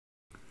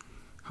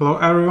Hello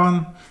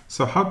everyone.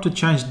 So how to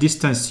change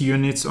distance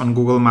units on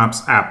Google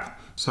Maps app.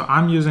 So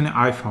I'm using an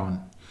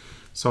iPhone.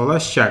 So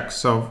let's check.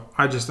 So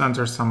I just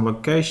enter some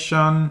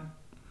location.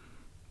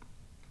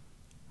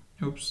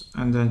 Oops.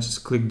 And then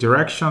just click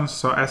directions.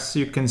 So as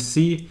you can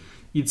see,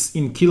 it's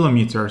in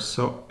kilometers.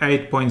 So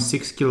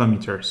 8.6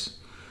 kilometers.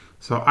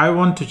 So I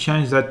want to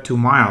change that to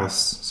miles.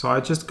 So I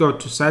just go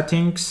to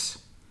settings.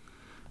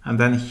 And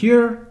then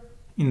here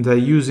in the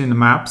using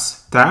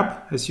maps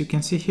tab, as you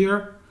can see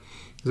here,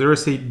 there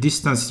is a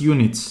distance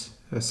units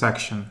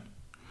section.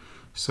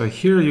 So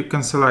here you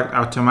can select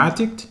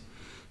automatic,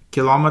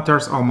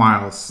 kilometers or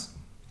miles.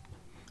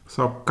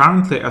 So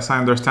currently, as I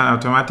understand,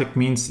 automatic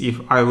means if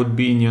I would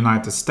be in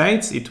United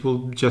States, it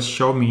will just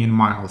show me in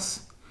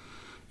miles.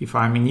 If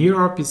I'm in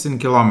Europe, it's in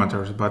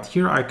kilometers, but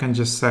here I can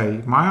just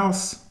say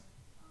miles.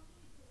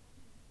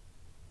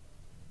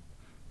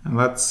 And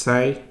let's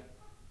say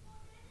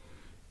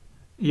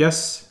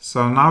yes.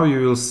 So now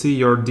you will see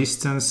your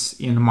distance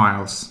in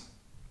miles.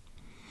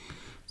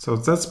 So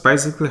that's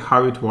basically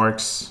how it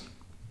works.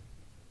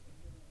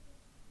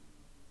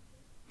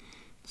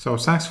 So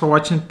thanks for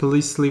watching.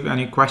 Please leave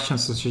any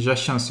questions or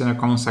suggestions in the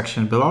comment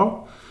section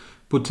below.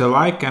 Put a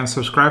like and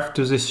subscribe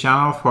to this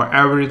channel for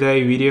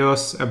everyday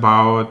videos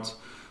about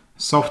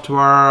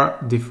software,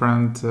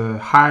 different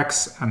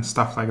hacks and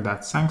stuff like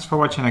that. Thanks for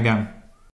watching again.